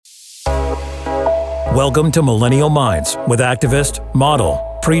Welcome to Millennial Minds with activist,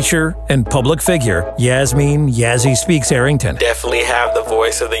 model, preacher, and public figure Yasmeen Yazzie Speaks Arrington. Definitely have the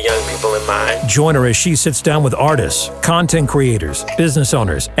voice of the young people in mind. Join her as she sits down with artists, content creators, business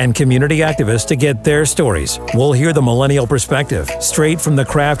owners, and community activists to get their stories. We'll hear the millennial perspective, straight from the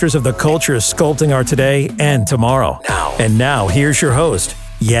crafters of the culture sculpting our today and tomorrow. Now, here's your host,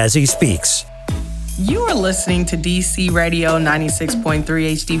 Yazzie Speaks. You are listening to DC Radio 96.3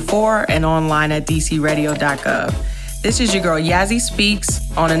 HD4 and online at dcradio.gov. This is your girl Yazzie Speaks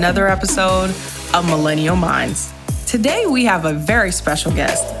on another episode of Millennial Minds. Today we have a very special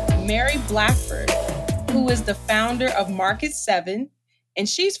guest, Mary Blackford, who is the founder of Market 7, and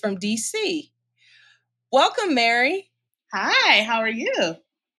she's from DC. Welcome, Mary. Hi, how are you?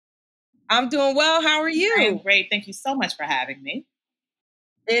 I'm doing well. How are you? I'm great. Thank you so much for having me.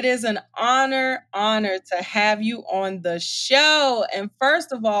 It is an honor to have you on the show. And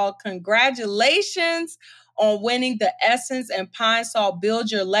first of all, congratulations on winning the Essence and Pine Sol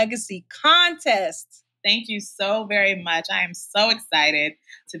Build Your Legacy contest. Thank you so very much. I am so excited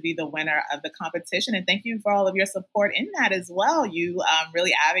to be the winner of the competition. And thank you for all of your support in that as well. You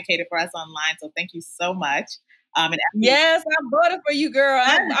really advocated for us online. So thank you so much. Yes, I voted for you, girl.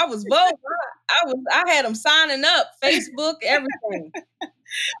 I was voting. I had them signing up, Facebook, everything.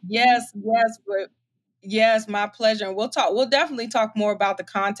 Yes, my pleasure. And we'll definitely talk more about the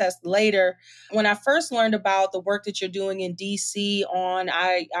contest later. When I first learned about the work that you're doing in DC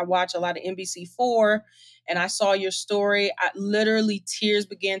I watch a lot of NBC4 and I saw your story. Literally tears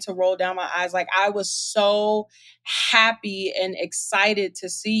began to roll down my eyes. Like I was so happy and excited to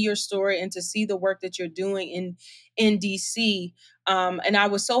see your story and to see the work that you're doing in DC. And I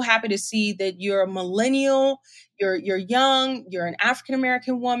was so happy to see that you're a millennial, you're young, you're an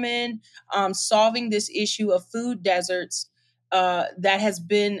African-American woman, solving this issue of food deserts that has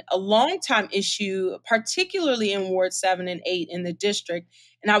been a long time issue, particularly in Ward 7 and 8 in the district.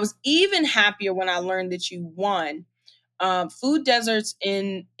 And I was even happier when I learned that you won. Food deserts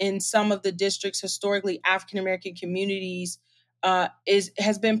in some of the district's historically African-American communities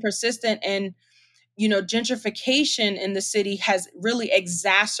has been persistent, and gentrification in the city has really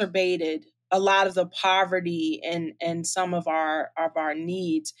exacerbated a lot of the poverty and some of our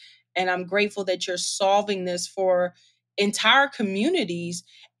needs. And I'm grateful that you're solving this for entire communities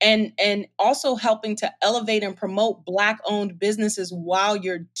and also helping to elevate and promote Black-owned businesses while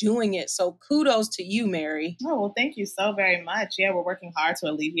you're doing it. So kudos to you, Mary. Oh, well, thank you so very much. Yeah, we're working hard to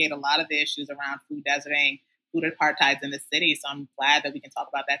alleviate a lot of the issues around food deserting, food apartheid in the city. So I'm glad that we can talk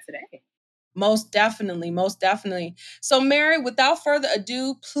about that today. Most definitely. So Mary, without further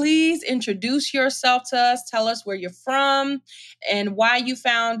ado, please introduce yourself to us. Tell us where you're from and why you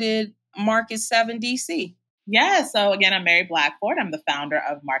founded Market 7 DC. Yeah, so again, I'm Mary Blackford. I'm the founder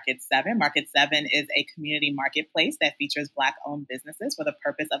of Market 7. Market 7 is a community marketplace that features Black-owned businesses for the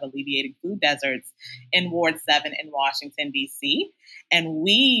purpose of alleviating food deserts in Ward 7 in Washington, D.C. And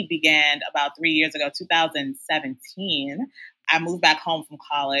we began about 3 years ago, 2017. I moved back home from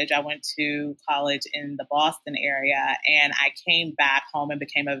college. I went to college in the Boston area, and I came back home and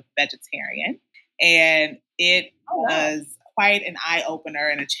became a vegetarian. And it was quite an eye-opener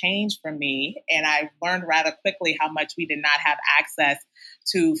and a change for me. And I learned rather quickly how much we did not have access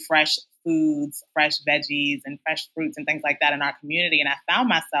to fresh foods, fresh veggies, and fresh fruits and things like that in our community. And I found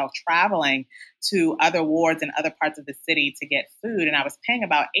myself traveling to other wards and other parts of the city to get food. And I was paying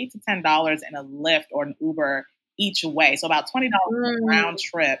about $8 to $10 in a Lyft or an Uber each way. So about $20 round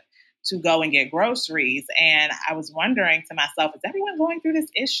trip to go and get groceries. And I was wondering to myself, is everyone going through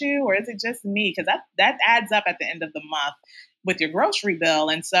this issue or is it just me? Because that adds up at the end of the month with your grocery bill.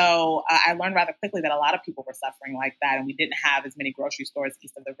 And so I learned rather quickly that a lot of people were suffering like that. And we didn't have as many grocery stores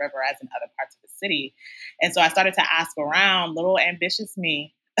east of the river as in other parts of the city. And so I started to ask around, little ambitious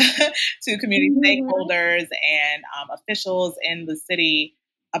me, to community stakeholders and officials in the city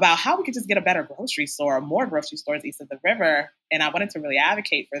about how we could just get a better grocery store or more grocery stores east of the river. And I wanted to really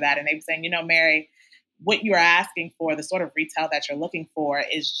advocate for that. And they were saying, Mary, what you're asking for, the sort of retail that you're looking for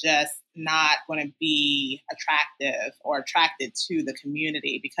is just not going to be attractive or attracted to the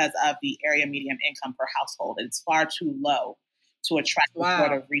community because of the area median income per household. It's far too low to attract the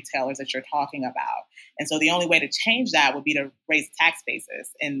sort of retailers that you're talking about. And so the only way to change that would be to raise tax bases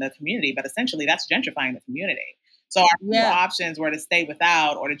in the community. But essentially, that's gentrifying the community. So our two options were to stay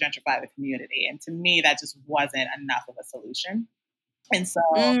without or to gentrify the community. And to me, that just wasn't enough of a solution. And so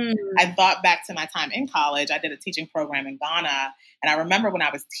I thought back to my time in college. I did a teaching program in Ghana. And I remember when I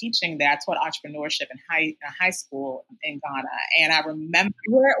was teaching there, I taught entrepreneurship in high school in Ghana. And I remember...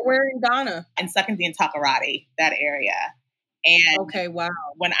 Where in Ghana? In Sekondi and Takoradi, that area. And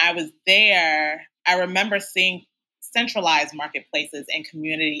when I was there, I remember seeing centralized marketplaces in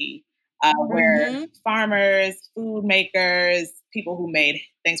community where Mm-hmm. farmers, food makers, people who made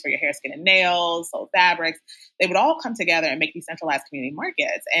things for your hair, skin, and nails, sold fabrics, they would all come together and make these centralized community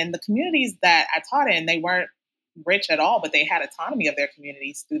markets. And the communities that I taught in, they weren't rich at all, but they had autonomy of their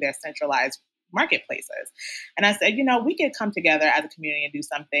communities through their centralized marketplaces. And I said, we could come together as a community and do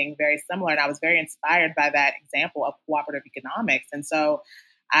something very similar. And I was very inspired by that example of cooperative economics. And so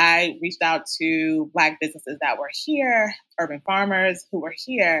I reached out to Black businesses that were here, urban farmers who were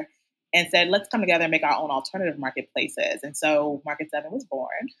here, and said, let's come together and make our own alternative marketplaces. And so Market 7 was born.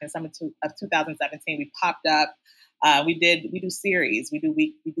 In summer of 2017, we popped up. We do series. We do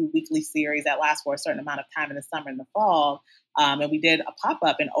weekly series that last for a certain amount of time in the summer and the fall. And we did a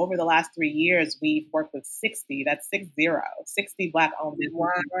pop-up. And over the last 3 years, we've worked with 60 Black-owned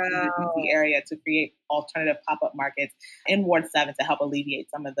businesses in the DC area to create alternative pop-up markets in Ward 7 to help alleviate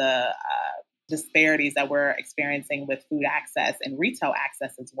some of the disparities that we're experiencing with food access and retail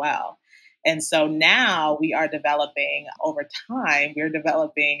access as well. And so now we are developing, over time, we're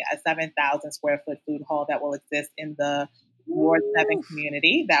developing a 7,000 square foot food hall that will exist in the Ward 7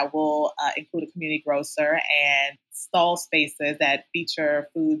 community that will include a community grocer and stall spaces that feature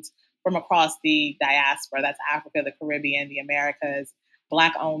foods from across the diaspora. That's Africa, the Caribbean, the Americas,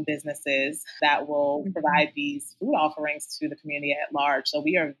 Black-owned businesses that will provide these food offerings to the community at large. So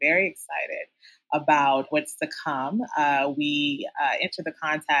we are very excited about what's to come. We entered the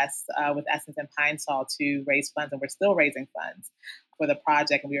contest with Essence and Pine Sol to raise funds, and we're still raising funds for the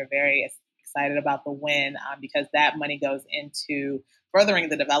project. And we are very excited about the win because that money goes into furthering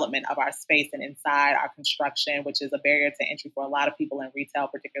the development of our space and inside our construction, which is a barrier to entry for a lot of people in retail,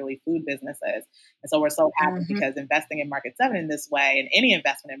 particularly food businesses. And so we're so happy because investing in Market 7 in this way, and any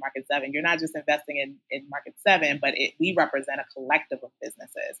investment in Market 7, you're not just investing in Market 7, but we represent a collective of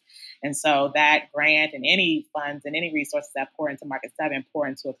businesses. And so that grant and any funds and any resources that pour into Market 7 pour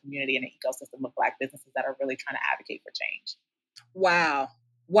into a community and an ecosystem of Black businesses that are really trying to advocate for change. Wow.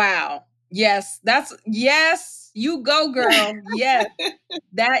 Yes, you go, girl. Yes,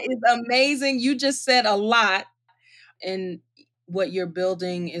 that is amazing. You just said a lot. And what you're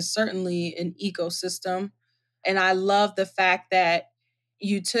building is certainly an ecosystem. And I love the fact that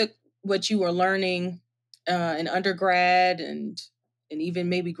you took what you were learning in undergrad and even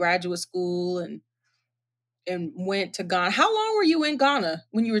maybe graduate school and went to Ghana. How long were you in Ghana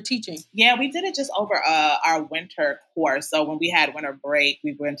when you were teaching? Yeah, we did it just over our winter course. So when we had winter break,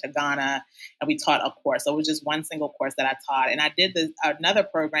 we went to Ghana and we taught a course. So it was just one single course that I taught. And I did another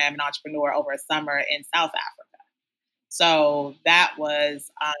program in Entrepreneur over a summer in South Africa. So that was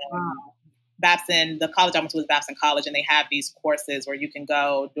Babson. The college I went to was Babson College, and they have these courses where you can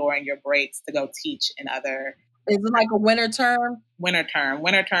go during your breaks to go teach in other. Is it like a winter term? Winter term,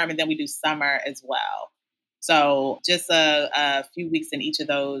 and then we do summer as well. So just a few weeks in each of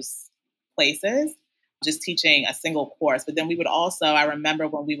those places, just teaching a single course. But then we would also, I remember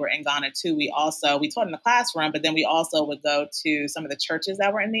when we were in Ghana too, we taught in the classroom, but then we also would go to some of the churches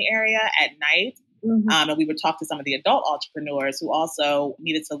that were in the area at night. And we would talk to some of the adult entrepreneurs who also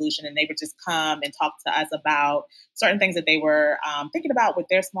needed solution, and they would just come and talk to us about certain things that they were thinking about with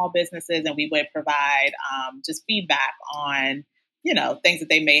their small businesses. And we would provide just feedback on things that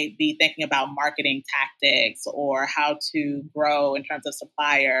they may be thinking about, marketing tactics or how to grow in terms of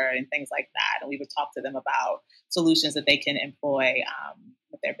supplier and things like that. And we would talk to them about solutions that they can employ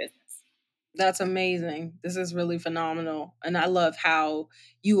with their business. That's amazing. This is really phenomenal. And I love how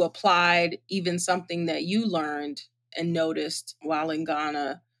you applied even something that you learned and noticed while in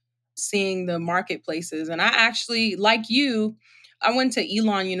Ghana, seeing the marketplaces. And I actually, like you, I went to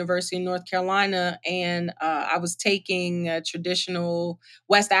Elon University in North Carolina, and I was taking a traditional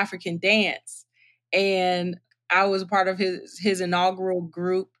West African dance. And I was a part of his inaugural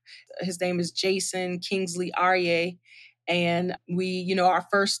group. His name is Jason Kingsley Arye. And we, our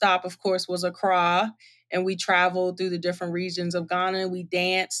first stop, of course, was Accra. And we traveled through the different regions of Ghana. We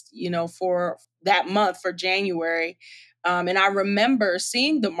danced, for that month, for January. And I remember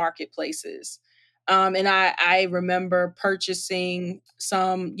seeing the marketplaces. And I remember purchasing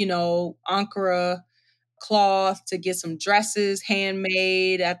some, Ankara cloth to get some dresses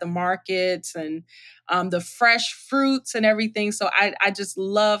handmade at the markets, and the fresh fruits and everything. So I just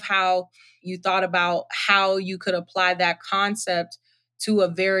love how you thought about how you could apply that concept to a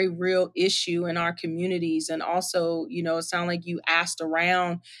very real issue in our communities. And also, it sounded like you asked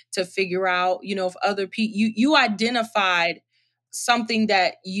around to figure out, if other people, you identified something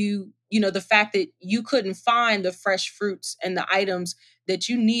that the fact that you couldn't find the fresh fruits and the items that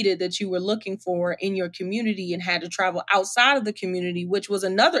you needed, that you were looking for in your community, and had to travel outside of the community, which was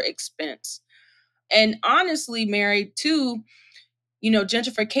another expense. And honestly, Mary, too,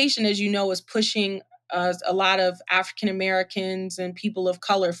 gentrification, as you know, is pushing a lot of African Americans and people of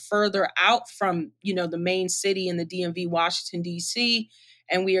color further out from, the main city in the DMV, Washington, D.C.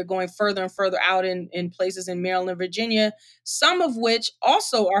 And we are going further and further out in places in Maryland, Virginia, some of which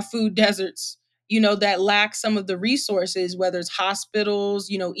also are food deserts, that lack some of the resources, whether it's hospitals,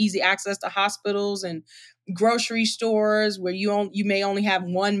 easy access to hospitals and grocery stores where you may only have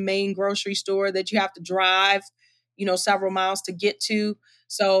one main grocery store that you have to drive several miles to get to.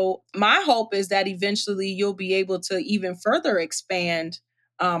 So my hope is that eventually you'll be able to even further expand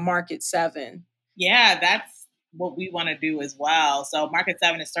Market 7. Yeah, that's what we want to do as well. So Market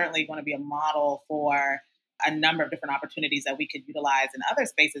 7 is certainly going to be a model for a number of different opportunities that we could utilize in other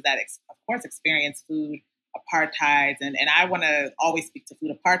spaces that, of course, experience food apartheid. And I want to always speak to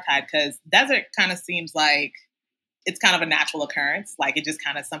food apartheid because desert kind of seems like it's kind of a natural occurrence. Like it just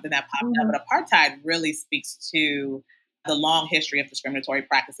kind of something that popped up. But apartheid really speaks to the long history of discriminatory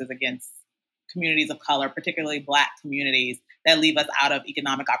practices against communities of color, particularly Black communities, that leave us out of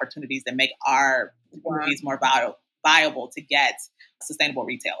economic opportunities that make our communities more viable to get sustainable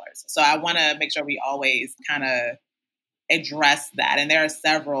retailers. So I want to make sure we always kind of address that. And there are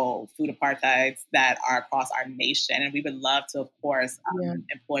several food apartheids that are across our nation. And we would love to, of course,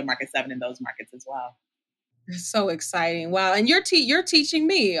 employ Market 7 in those markets as well. So exciting. Wow. And you're teaching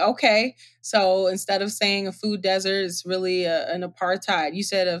me. Okay. So instead of saying a food desert, it's really an apartheid. You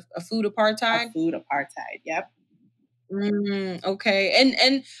said a food apartheid? A food apartheid. Yep. Okay.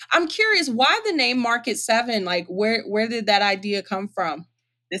 And I'm curious, why the name Market 7? Like where did that idea come from?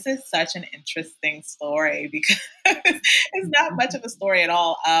 This is such an interesting story because it's not much of a story at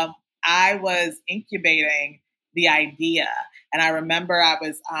all. I was incubating the idea. And I remember I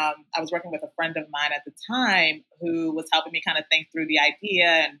was working with a friend of mine at the time who was helping me kind of think through the idea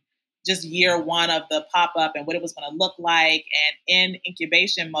and just year one of the pop-up and what it was going to look like. And in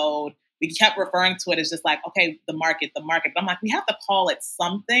incubation mode, we kept referring to it as just like, okay, the market. But I'm like, we have to call it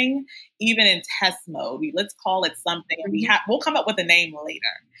something, even in test mode. Let's call it something. We'll come up with a name later.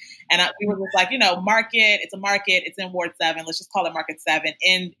 And we were just like, market. It's a market. It's in Ward 7. Let's just call it Market 7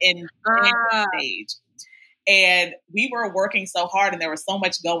 in the stage. And we were working so hard and there was so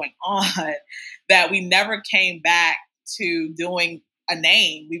much going on that we never came back to doing a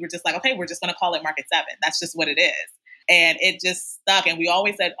name. We were just like, okay, we're just going to call it Market 7. That's just what it is. And it just stuck. And we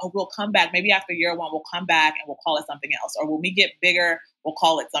always said, oh, we'll come back. Maybe after year one, we'll come back and we'll call it something else. Or when we get bigger, we'll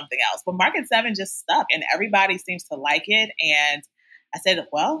call it something else. But Market 7 just stuck and everybody seems to like it. And I said,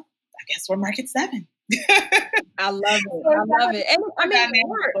 well, I guess we're Market 7. I love it. I love it. And I mean, it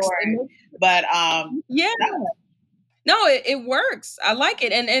works. But yeah. No, it works. I like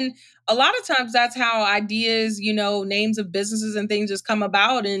it. And a lot of times that's how ideas, names of businesses and things just come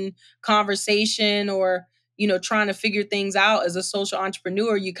about in conversation or, trying to figure things out as a social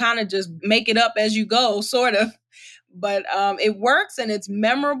entrepreneur. You kind of just make it up as you go, sort of. But it works and it's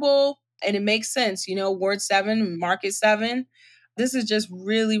memorable and it makes sense. Word 7, Market 7. This is just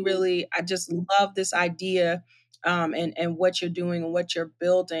really, really, I just love this idea and what you're doing and what you're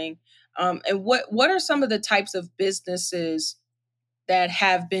building. And what are some of the types of businesses that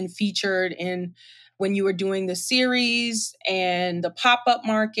have been featured in when you were doing the series and the pop-up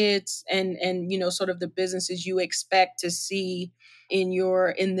markets and sort of the businesses you expect to see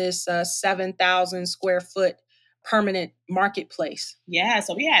in this 7,000 square foot permanent marketplace? Yeah,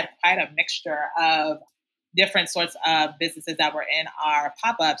 so we had quite a mixture of different sorts of businesses that were in our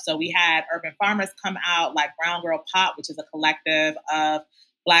pop-up. So we had urban farmers come out, like Brown Girl Pop, which is a collective of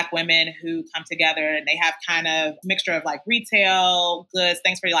Black women who come together and they have kind of mixture of like retail goods,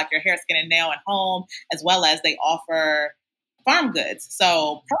 things for like your hair, skin, and nail and home, as well as they offer farm goods,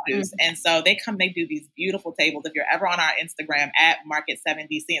 so produce. And so they do these beautiful tables. If you're ever on our Instagram at Market 7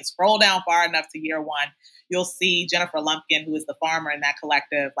 DC and scroll down far enough to year one, you'll see Jennifer Lumpkin, who is the farmer in that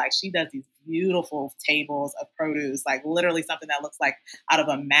collective. Like she does these beautiful tables of produce, like literally something that looks like out of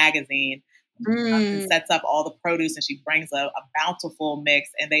a magazine. And sets up all the produce and she brings a bountiful mix.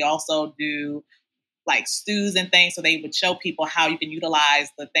 And they also do like stews and things. So they would show people how you can utilize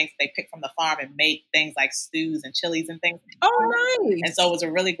the things they pick from the farm and make things like stews and chilies and things. Oh, nice. And so it was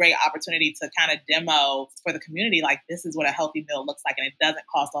a really great opportunity to kind of demo for the community, like this is what a healthy meal looks like. And it doesn't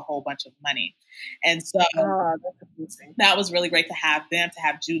cost a whole bunch of money. And so that was really great to have them, to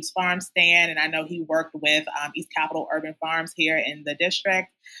have Jude's Farm stand. And I know he worked with East Capitol Urban Farms here in the district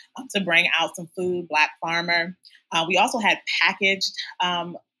to bring out some food, Black farmer. We also had packaged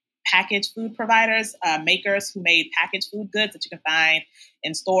food providers, makers who made packaged food goods that you can find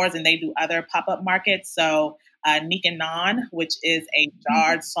in stores, and they do other pop-up markets. So Neek and Non, which is a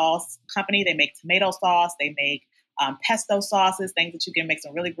jarred sauce company. They make tomato sauce. They make pesto sauces, things that you can make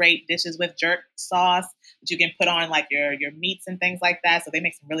some really great dishes with, jerk sauce that you can put on like your meats and things like that. So they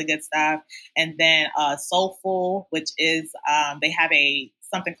make some really good stuff. And then Soulful, which is they have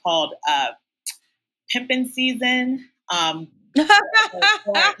something called Pimpin' Season.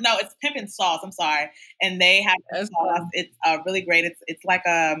 No, it's Pimpin' Sauce. I'm sorry, and they have a sauce. It's really great. It's like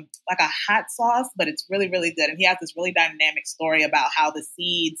a hot sauce, but it's really really good. And he has this really dynamic story about how the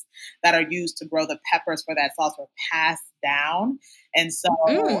seeds that are used to grow the peppers for that sauce were passed down, and so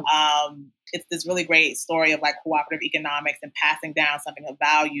it's this really great story of like cooperative economics and passing down something of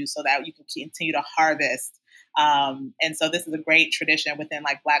value so that you can continue to harvest. And so this is a great tradition within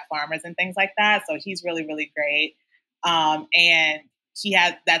like Black farmers and things like that. So he's really really great. And he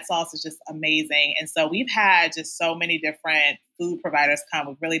has that sauce is just amazing. And so we've had just so many different food providers come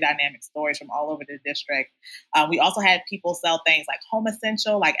with really dynamic stories from all over the district. We also had people sell things like Home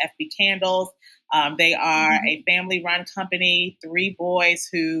Essential, like FB Candles. They are a family-run company, 3 boys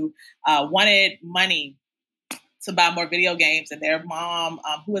who wanted money to buy more video games. And their mom,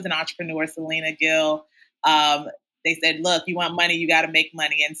 who is an entrepreneur, Selena Gill, they said, look, you want money, you got to make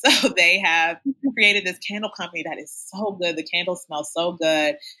money. And so they have created this candle company that is so good. The candles smell so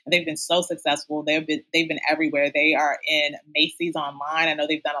good. And they've been so successful. They've been everywhere. They are in Macy's online. I know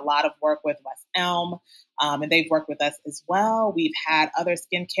they've done a lot of work with West Elm, and they've worked with us as well. We've had other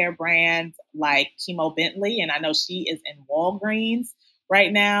skincare brands like Chemo Bentley, and I know she is in Walgreens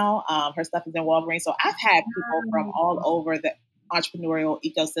right now. Her stuff is in Walgreens. So I've had people from all over the entrepreneurial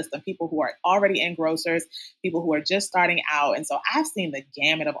ecosystem, people who are already in grocers, people who are just starting out. And so I've seen the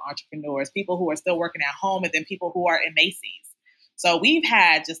gamut of entrepreneurs, people who are still working at home, and then people who are in Macy's. So we've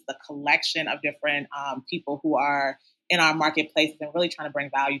had just the collection of different people who are in our marketplaces and really trying to bring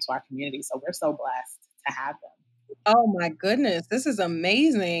value to our community. So we're so blessed to have them. Oh my goodness, this is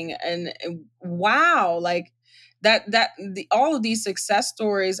amazing. And wow, like all of these success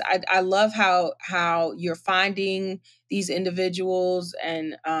stories, I love how you're finding these individuals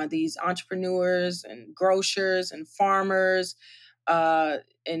and these entrepreneurs and grocers and farmers and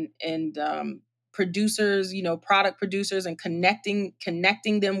producers, product producers, and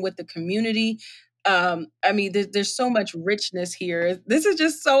connecting them with the community. I mean, there's so much richness here. This is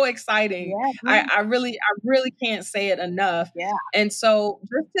just so exciting. Yeah. I really can't say it enough. Yeah. And so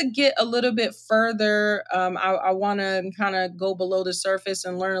just to get a little bit further, I want to kind of go below the surface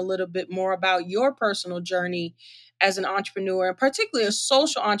and learn a little bit more about your personal journey as an entrepreneur, and particularly a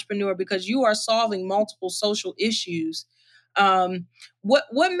social entrepreneur, because you are solving multiple social issues.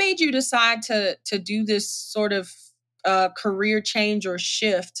 What made you decide to do this sort of career change or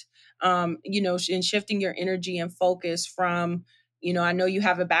shift? In shifting your energy and focus from, I know you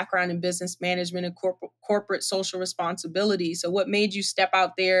have a background in business management and corporate social responsibility. So what made you step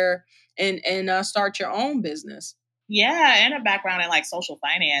out there and start your own business? Yeah, and a background in like social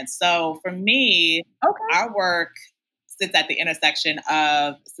finance. So for me, our work sits at the intersection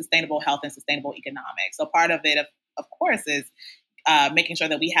of sustainable health and sustainable economics. So part of it, of course, is making sure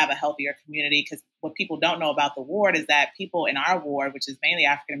that we have a healthier community, because what people don't know about the ward is that people in our ward, which is mainly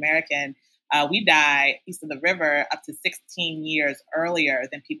African American, we die east of the river up to 16 years earlier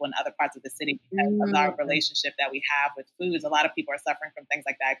than people in other parts of the city because of our relationship that we have with foods. A lot of people are suffering from things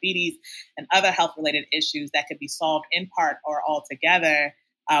like diabetes and other health-related issues that could be solved in part or altogether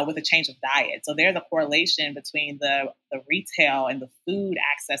with a change of diet. So there's a correlation between the retail and the food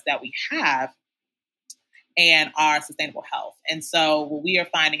access that we have and our sustainable health. And so what we are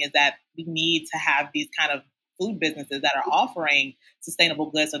finding is that we need to have these kind of food businesses that are offering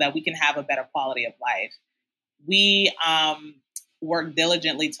sustainable goods so that we can have a better quality of life. We work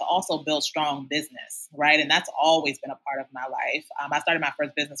diligently to also build strong business, right? And that's always been a part of my life. I started my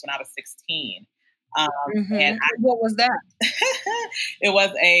first business when I was 16. And what was that? It was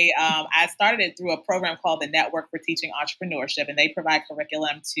I started it through a program called the Network for Teaching Entrepreneurship, and they provide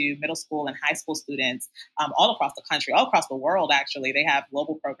curriculum to middle school and high school students all across the country, all across the world, actually. They have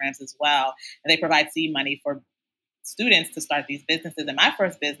global programs as well, and they provide seed money for students to start these businesses. And my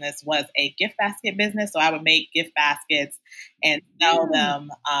first business was a gift basket business. So I would make gift baskets and sell them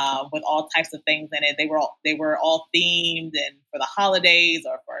with all types of things in it. They were all themed and for the holidays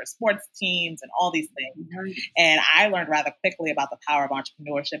or for sports teams and all these things. And I learned rather quickly about the power of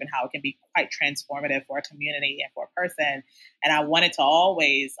entrepreneurship and how it can be quite transformative for a community and for a person. And I wanted to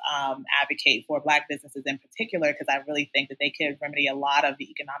always advocate for Black businesses in particular, because I really think that they could remedy a lot of the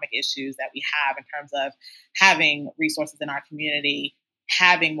economic issues that we have in terms of having resources in our community,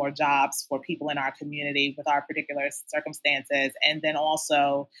 having more jobs for people in our community with our particular circumstances, and then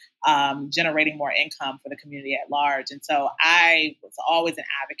also generating more income for the community at large. And so I was always an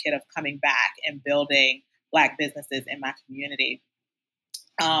advocate of coming back and building Black businesses in my community.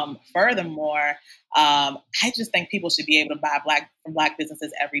 Furthermore, I just think people should be able to buy from Black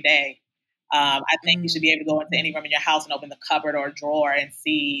businesses every day. I think you should be able to go into any room in your house and open the cupboard or drawer and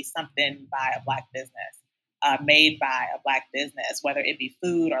see something by a Black business, made by a Black business, whether it be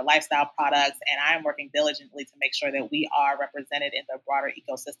food or lifestyle products. And I am working diligently to make sure that we are represented in the broader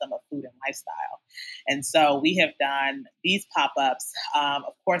ecosystem of food and lifestyle. And so we have done these pop-ups,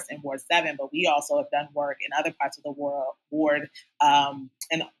 of course, in Ward 7, but we also have done work in other parts of the ward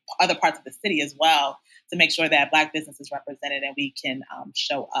and other parts of the city as well, to make sure that Black business is represented and we can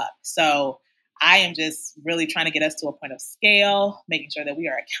show up. So I am just really trying to get us to a point of scale, making sure that we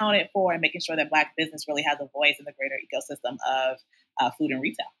are accounted for and making sure that Black business really has a voice in the greater ecosystem of food and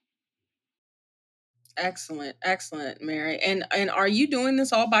retail. Excellent. Excellent, Mary. And are you doing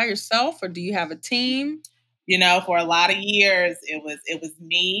this all by yourself, or do you have a team? You know, for a lot of years, it was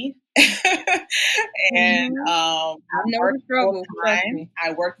me. And I worked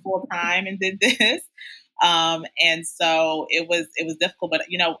full time and did this. And so it was difficult, but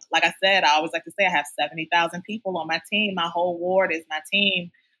like I said, I always like to say I have 70,000 people on my team. My whole ward is my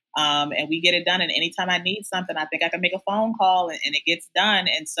team. And we get it done. And anytime I need something, I think I can make a phone call and it gets done.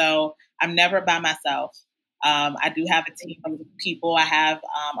 And so I'm never by myself. I do have a team of people. I have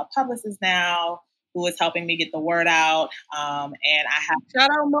a publicist now who is helping me get the word out. And I have shout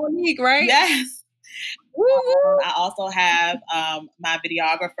out Monique, right? Yes. I also have my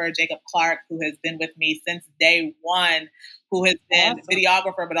videographer, Jacob Clark, who has been with me since day one, who has been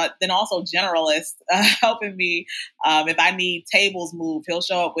videographer, but then also generalist, helping me. If I need tables moved, he'll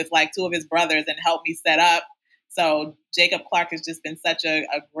show up with like two of his brothers and help me set up. So Jacob Clark has just been such a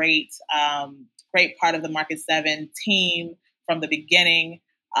great part of the Market 7 team from the beginning.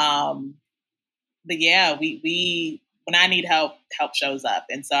 But yeah, we when I need help shows up.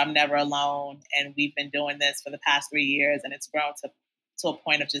 And so I'm never alone. And we've been doing this for the past 3 years, and it's grown to a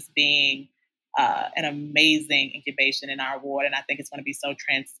point of just being an amazing incubation in our ward. And I think it's going to be so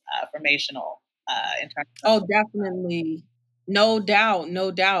transformational in terms of— Oh, definitely. No doubt.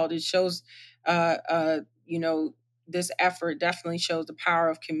 It shows, this effort definitely shows the power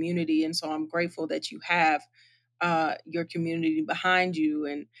of community. And so I'm grateful that you have your community behind you.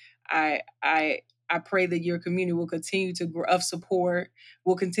 And I pray that your community will continue to grow, of support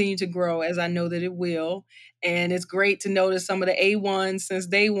will continue to grow, as I know that it will. And it's great to know that some of the A1s since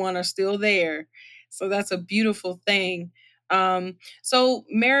day one are still there. So that's a beautiful thing. So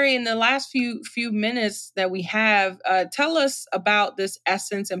Mary, in the last few minutes that we have, tell us about this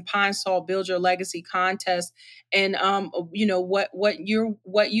Essence and Pine-Sol Build Your Legacy contest, and what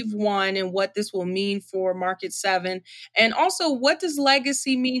you've won and what this will mean for Market 7, and also what does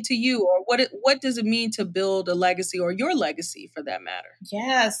legacy mean to you, or what does it mean to build a legacy, or your legacy for that matter?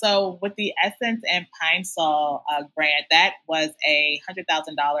 Yeah, so with the Essence and Pine-Sol grant, that was a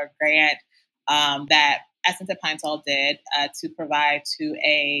 $100,000 grant that Essence and Pine-Sol did to provide to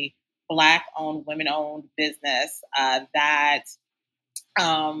a Black-owned, women-owned business that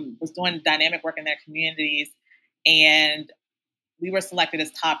was doing dynamic work in their communities. And we were selected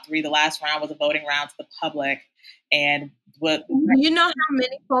as top 3. The last round was a voting round to the public. And do you know how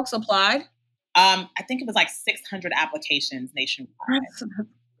many folks applied? I think it was like 600 applications nationwide.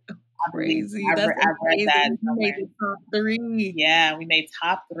 That's crazy. I read that. We made the top 3. Yeah, we made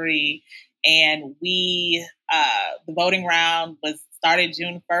top 3. And we, the voting round started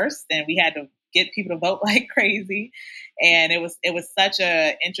June 1st, and we had to get people to vote like crazy. And it was such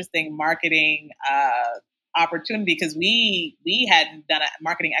a interesting marketing opportunity, because we hadn't done a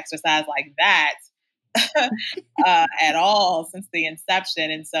marketing exercise like that at all since the inception.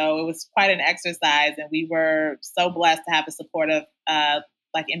 And so it was quite an exercise, and we were so blessed to have the support of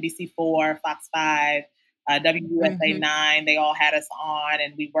like NBC4, Fox 5, WUSA 9, they all had us on,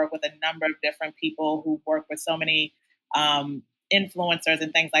 and we work with a number of different people who work with so many influencers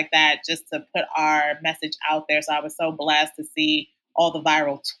and things like that, just to put our message out there. So I was so blessed to see all the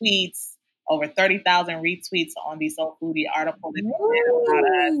viral tweets, over 30,000 retweets on the Soul Foodie article that we did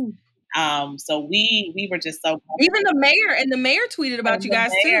about us. So we were just so blessed. Even the mayor tweeted about you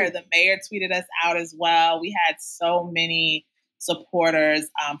guys too. The mayor tweeted us out as well. We had so many supporters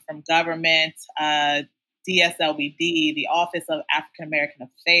from government, DSLBD, the Office of African American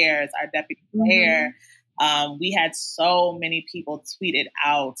Affairs, our deputy mayor. We had so many people tweet it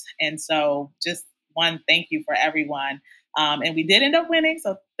out. And so just one thank you for everyone. And we did end up winning.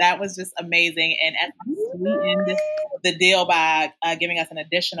 So that was just amazing. And as sweetened the deal by giving us an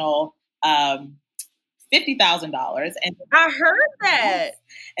additional $50,000. And I heard that.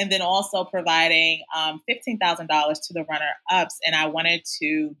 And then also providing $15,000 to the runner-ups. And I wanted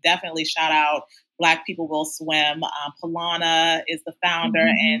to definitely shout out Black People Will Swim. Polana is the founder,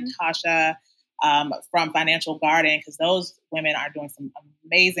 and Tasha from Financial Garden, because those women are doing some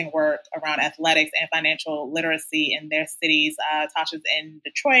amazing work around athletics and financial literacy in their cities. Tasha's in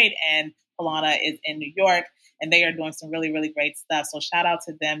Detroit and Polana is in New York, and they are doing some really, really great stuff. So shout out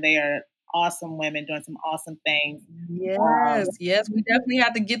to them. They are awesome women doing some awesome things. Yes. We definitely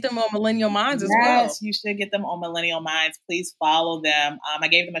have to get them on Millennial Minds as well. Yes, you should get them on Millennial Minds. Please follow them. I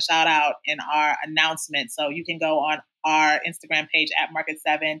gave them a shout out in our announcement. So you can go on our Instagram page at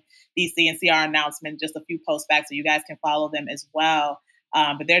Market7 DC and see our announcement just a few posts back, so you guys can follow them as well.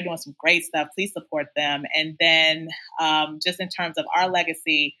 But they're doing some great stuff. Please support them. And then just in terms of our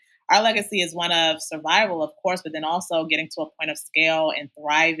legacy is one of survival, of course, but then also getting to a point of scale and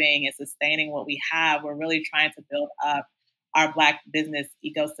thriving and sustaining what we have. We're really trying to build up our Black business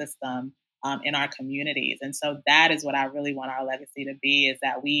ecosystem in our communities. And so that is what I really want our legacy to be, is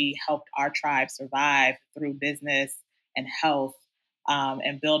that we helped our tribe survive through business and health,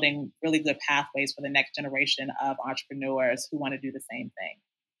 and building really good pathways for the next generation of entrepreneurs who want to do the same thing.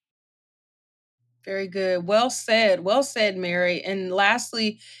 Very good. Well said, Mary. And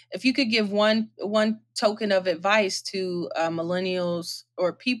lastly, if you could give one token of advice to millennials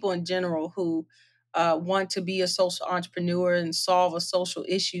or people in general who want to be a social entrepreneur and solve a social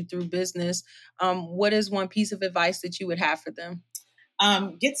issue through business, what is one piece of advice that you would have for them?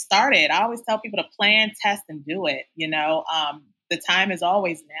 Get started. I always tell people to plan, test, and do it. The time is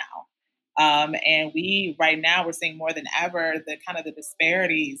always now. And right now we're seeing more than ever the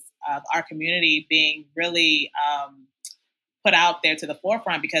disparities of our community being really put out there to the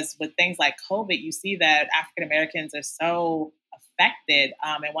forefront, because with things like COVID, you see that African Americans are so affected.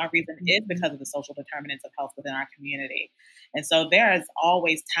 And one reason is because of the social determinants of health within our community. And so there is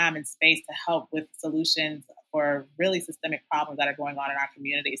always time and space to help with solutions for really systemic problems that are going on in our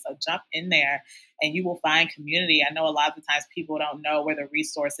community. So jump in there and you will find community. I know a lot of the times people don't know where the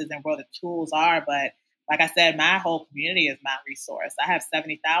resources and where the tools are, but like I said, my whole community is my resource. I have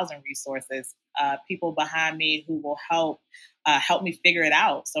 70,000 resources, people behind me who will help me figure it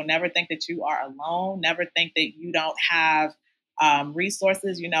out. So never think that you are alone. Never think that you don't have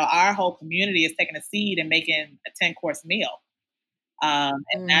resources. Our whole community is taking a seed and making a 10-course meal.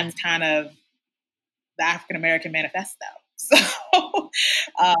 And that's kind of the African American manifesto. So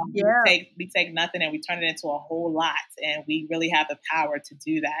we take nothing and we turn it into a whole lot, and we really have the power to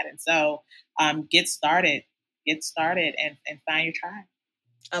do that. And so get started and find your tribe.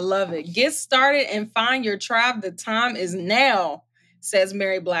 I love it. Get started and find your tribe. The time is now, says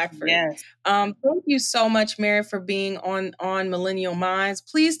Mary Blackford. Yes. Thank you so much, Mary, for being on Millennial Minds.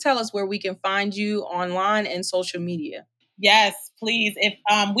 Please tell us where we can find you online and social media. Yes, please. If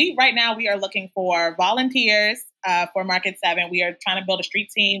right now we are looking for volunteers for Market 7. We are trying to build a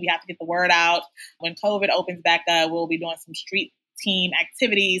street team. We have to get the word out. When COVID opens back up, we'll be doing some street team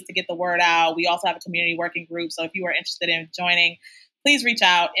activities to get the word out. We also have a community working group. So if you are interested in joining, please reach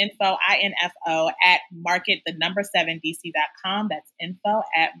out, info at market7dc.com. That's info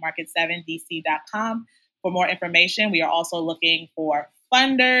at market7dc.com for more information. We are also looking for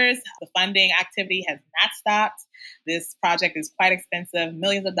funders. The funding activity has not stopped. This project is quite expensive,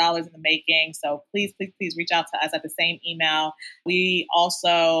 millions of dollars in the making. So please reach out to us at the same email. We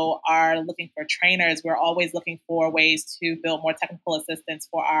also are looking for trainers. We're always looking for ways to build more technical assistance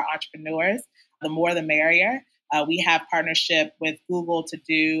for our entrepreneurs. The more, the merrier. We have partnership with Google to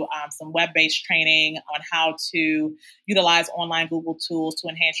do some web-based training on how to utilize online Google tools to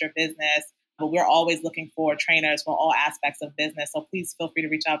enhance your business. But we're always looking for trainers for all aspects of business. So please feel free to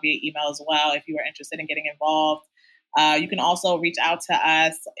reach out via email as well if you are interested in getting involved. You can also reach out to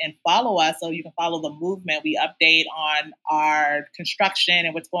us and follow us so you can follow the movement. We update on our construction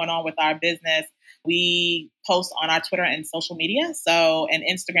and what's going on with our business. We post on our Twitter and social media, and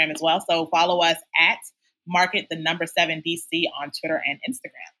Instagram as well. So follow us at Market7DC on Twitter and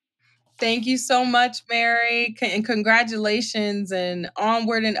Instagram. Thank you so much, Mary, and congratulations, and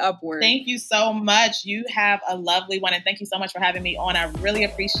onward and upward. Thank you so much. You have a lovely one, and thank you so much for having me on. I really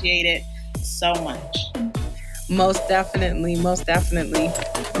appreciate it so much. Most definitely.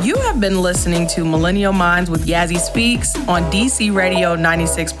 You have been listening to Millennial Minds with Yazzie Speaks on DC Radio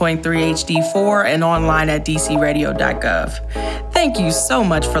 96.3 HD4 and online at dcradio.gov. Thank you so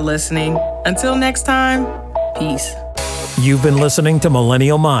much for listening. Until next time, peace. You've been listening to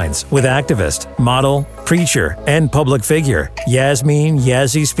Millennial Minds with activist, model, preacher, and public figure Yasmeen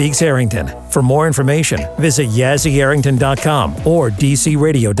Yazzie Speaks Harrington. For more information, visit YazzieHarrington.com or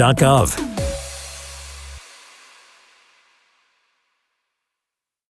dcradio.gov.